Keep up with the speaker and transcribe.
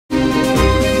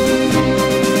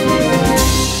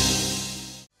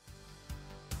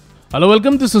Hello,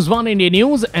 welcome. This is One India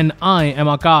News and I am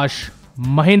Akash.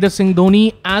 Mahendra Singh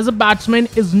Dhoni as a batsman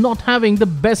is not having the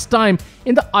best time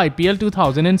in the IPL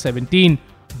 2017,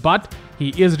 but he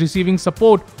is receiving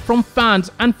support from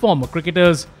fans and former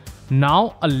cricketers.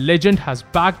 Now, a legend has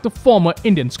backed the former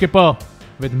Indian skipper.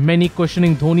 With many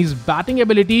questioning Dhoni's batting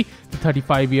ability, the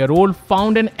 35-year-old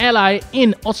found an ally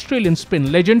in Australian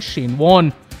spin legend Shane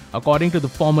Warne. According to the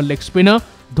former leg spinner,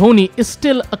 Dhoni is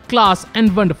still a class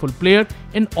and wonderful player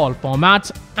in all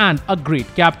formats and a great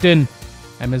captain.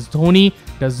 MS Dhoni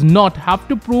does not have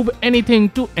to prove anything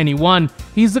to anyone.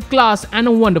 He is a class and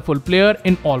a wonderful player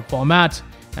in all formats.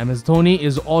 MS Dhoni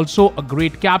is also a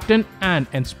great captain and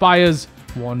inspires,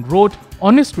 Warne wrote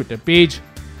on his Twitter page.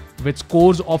 With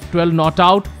scores of 12 not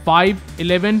out, 5,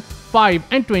 11, 5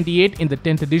 and 28 in the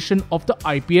 10th edition of the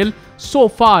IPL, so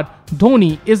far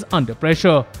Dhoni is under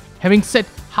pressure. Having set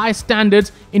high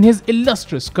standards in his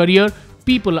illustrious career,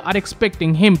 people are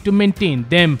expecting him to maintain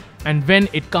them. And when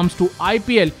it comes to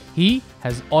IPL, he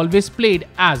has always played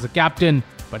as a captain.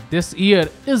 But this year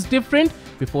is different.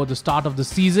 Before the start of the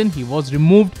season, he was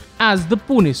removed as the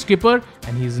Pune skipper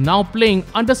and he is now playing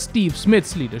under Steve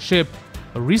Smith's leadership.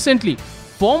 Recently,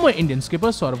 former Indian skipper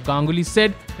Sourav Ganguly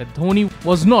said that Dhoni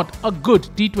was not a good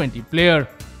T20 player.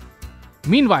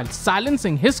 Meanwhile,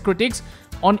 silencing his critics,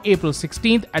 on April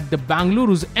 16th at the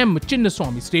Bengaluru's M.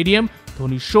 Chinnaswamy Stadium,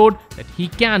 Dhoni showed that he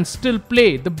can still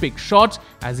play the big shots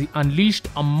as he unleashed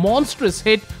a monstrous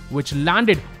hit which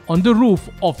landed on the roof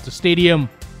of the stadium.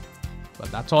 Well,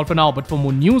 that's all for now, but for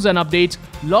more news and updates,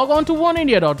 log on to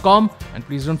oneindia.com and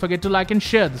please don't forget to like and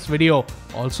share this video.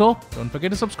 Also, don't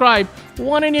forget to subscribe to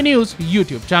One India News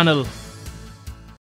YouTube channel.